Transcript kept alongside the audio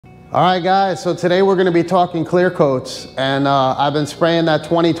All right guys, so today we're going to be talking clear coats, and I've been spraying that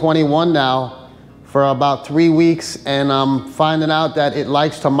 2021 now for about 3 weeks, and I'm finding out that it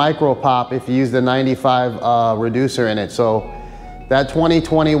likes to micro pop if you use the 95 reducer in it. So that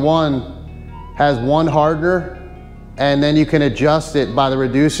 2021 has one hardener, and then you can adjust it by the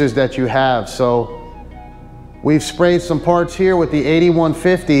reducers that you have. So we've sprayed some parts here with the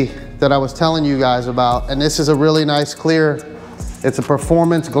 8150 that I was telling you guys about, and this is a really nice clear. It's a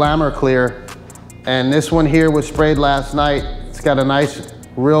Performance Glamour Clear, and this one here was sprayed last night. It's got a nice,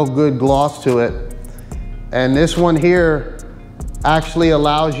 real good gloss to it. And this one here actually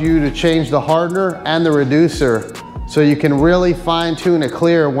allows you to change the hardener and the reducer, so you can really fine tune a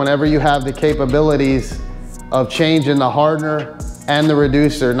clear whenever you have the capabilities of changing the hardener and the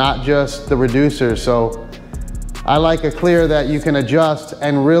reducer, not just the reducer. So I like a clear that you can adjust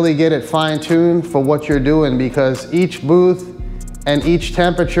and really get it fine tuned for what you're doing, because each booth and each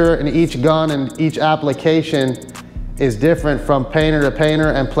temperature and each gun and each application is different from painter to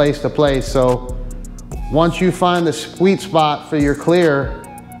painter and place to place. So once you find the sweet spot for your clear,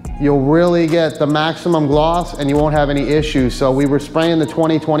 you'll really get the maximum gloss and you won't have any issues. So we were spraying the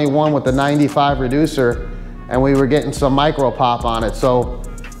 2021 with the 95 reducer, and we were getting some micro pop on it. So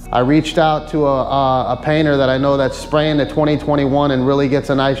I reached out to a painter that I know that's spraying the 2021 and really gets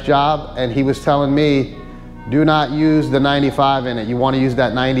a nice job, and he was telling me, do not use the 95 in it. You want to use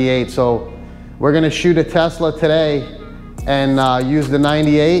that 98. So we're going to shoot a Tesla today and use the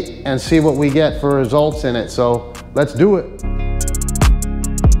 98 and see what we get for results in it. So let's do it.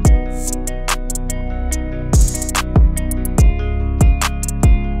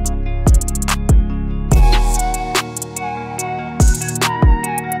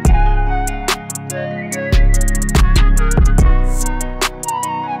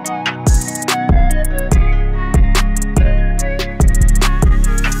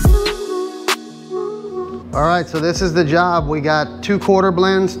 All right, so this is the job. We got 2 quarter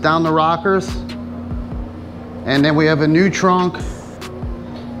blends down the rockers, and then we have a new trunk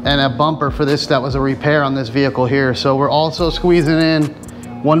and a bumper for this that was a repair on this vehicle here. So we're also squeezing in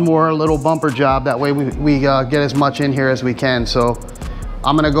one more little bumper job. That way we get as much in here as we can. So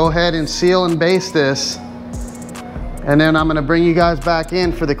I'm gonna go ahead and seal and base this, and then I'm gonna bring you guys back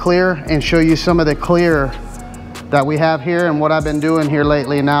in for the clear and show you some of the clear that we have here and what I've been doing here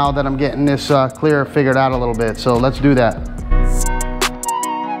lately now that I'm getting this clear figured out a little bit. So let's do that.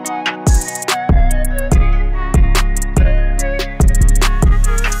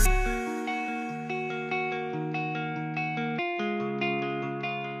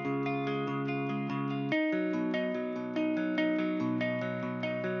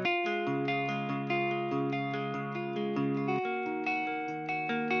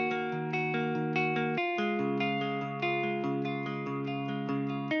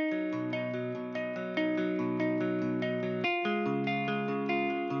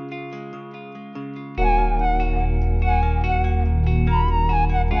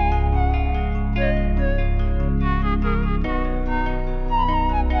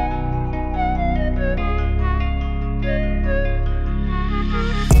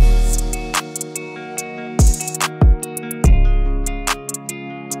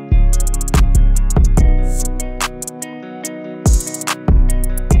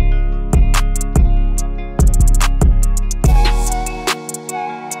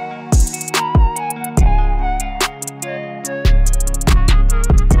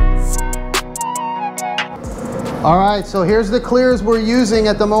 All right, so here's the clears we're using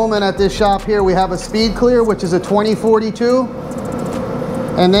at the moment at this shop here. We have a speed clear, which is a 2042,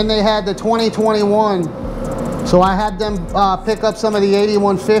 and then they had the 2021. So I had them pick up some of the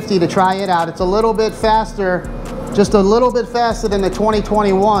 8150 to try it out. It's a little bit faster, just a little bit faster than the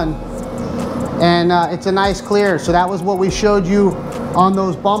 2021, and it's a nice clear. So that was what we showed you on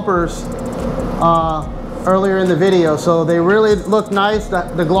those bumpers earlier in the video. So they really look nice.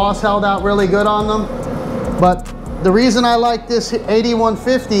 The gloss held out really good on them. But the reason I like this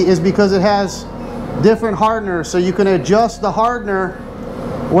 8150 is because it has different hardeners, so you can adjust the hardener,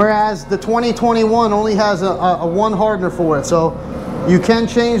 whereas the 2021 only has a one hardener for it. So you can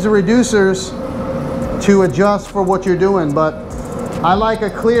change the reducers to adjust for what you're doing. But I like a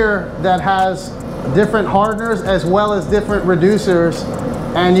clear that has different hardeners as well as different reducers,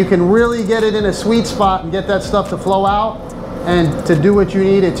 and you can really get it in a sweet spot and get that stuff to flow out and to do what you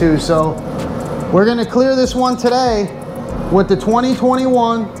need it to. So we're gonna clear this one today with the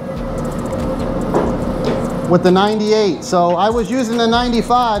 2021 with the 98. So I was using the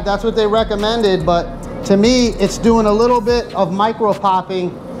 95, that's what they recommended, but to me, it's doing a little bit of micro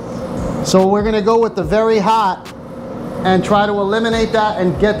popping. So we're gonna go with the very hot and try to eliminate that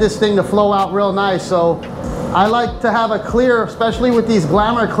and get this thing to flow out real nice. So I like to have a clear, especially with these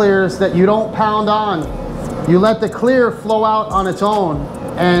Glamour clears, that you don't pound on. You let the clear flow out on its own.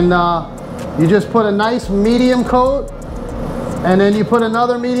 And you just put a nice medium coat, and then you put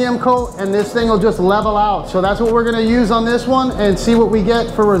another medium coat, and this thing will just level out. So that's what we're gonna use on this one and see what we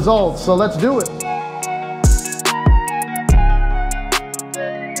get for results. So let's do it.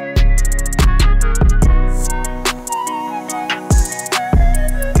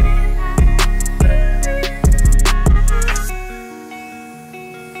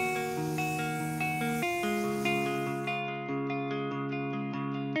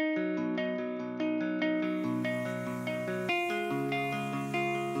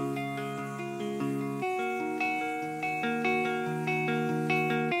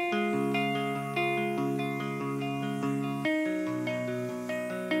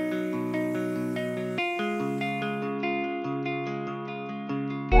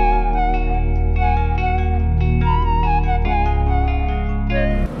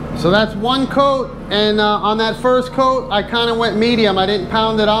 So that's one coat, and on that first coat, I kind of went medium. I didn't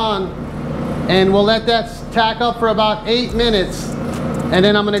pound it on, and we'll let that tack up for about 8 minutes, and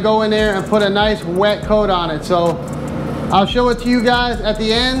then I'm gonna go in there and put a nice wet coat on it. So I'll show it to you guys at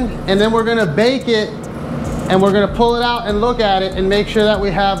the end, and then we're gonna bake it, and we're gonna pull it out and look at it and make sure that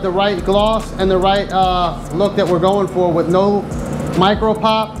we have the right gloss and the right look that we're going for, with no micro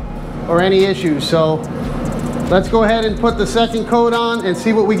pop or any issues. So let's go ahead and put the second coat on and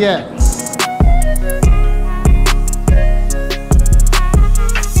see what we get.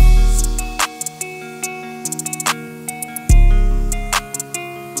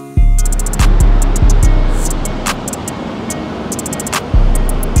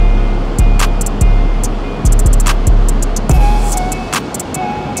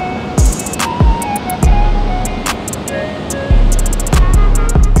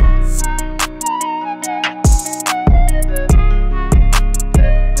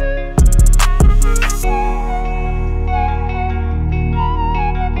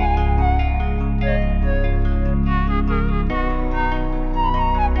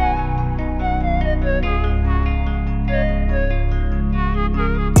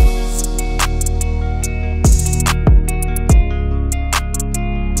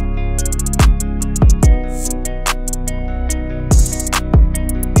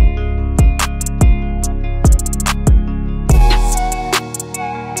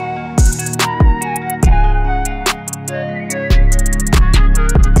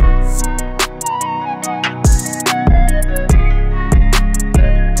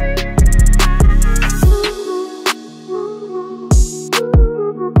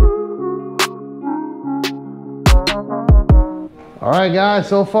 All right guys,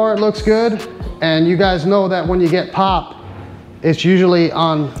 so far it looks good. And you guys know that when you get pop, it's usually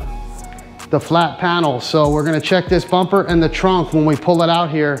on the flat panel. So we're gonna check this bumper and the trunk when we pull it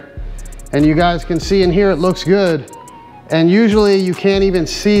out here. And you guys can see in here it looks good. And usually you can't even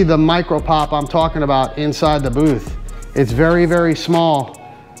see the micro pop I'm talking about inside the booth. It's very, very small.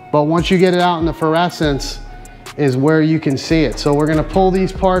 But once you get it out in the fluorescence is where you can see it. So we're gonna pull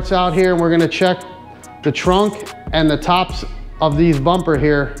these parts out here, and we're gonna check the trunk and the tops of these bumper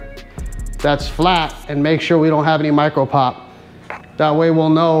here that's flat, and make sure we don't have any micro pop. That way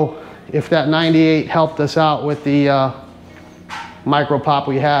we'll know if that 98 helped us out with the micro pop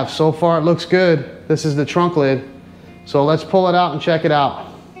we have. So far it looks good. This is the trunk lid. So let's pull it out and check it out.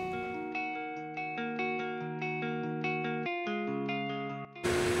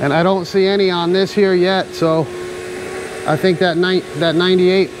 And I don't see any on this here yet, so I think that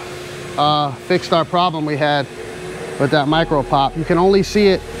 98 fixed our problem we had with that micro pop. You can only see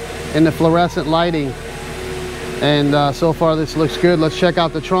it in the fluorescent lighting. And so far this looks good. Let's check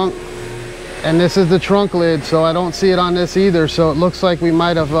out the trunk. And this is the trunk lid, so I don't see it on this either. So it looks like we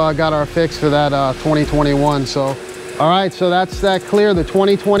might have got our fix for that 2021. So, all right, so that's that clear, the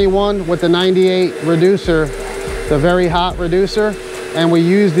 2021 with the 98 reducer, the very hot reducer. And we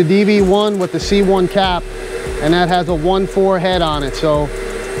use the DV1 with the C1 cap, and that has a 1.4 head on it. So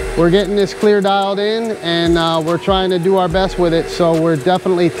we're getting this clear dialed in, and we're trying to do our best with it. So we're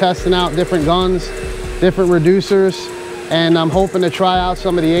definitely testing out different guns, different reducers, and I'm hoping to try out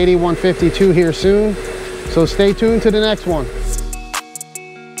some of the 8152 here soon. So stay tuned to the next one.